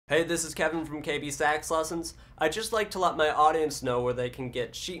Hey, this is Kevin from KB Sax Lessons. I'd just like to let my audience know where they can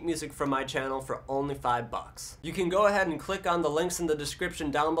get sheet music from my channel for only $5. You can go ahead and click on the links in the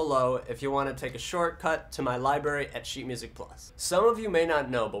description down below if you want to take a shortcut to my library at Sheet Music Plus. Some of you may not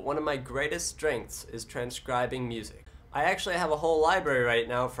know, but one of my greatest strengths is transcribing music. I actually have a whole library right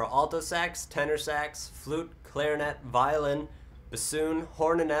now for alto sax, tenor sax, flute, clarinet, violin, bassoon,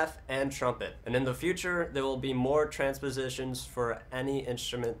 horn and F, and trumpet. And in the future, there will be more transpositions for any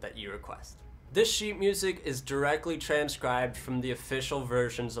instrument that you request. This sheet music is directly transcribed from the official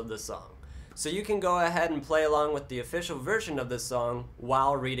versions of the song. So you can go ahead and play along with the official version of the song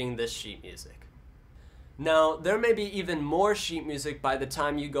while reading this sheet music. Now, there may be even more sheet music by the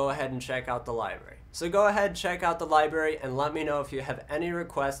time you go ahead and check out the library. So go ahead, check out the library, and let me know if you have any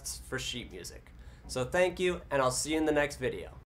requests for sheet music. So thank you, and I'll see you in the next video.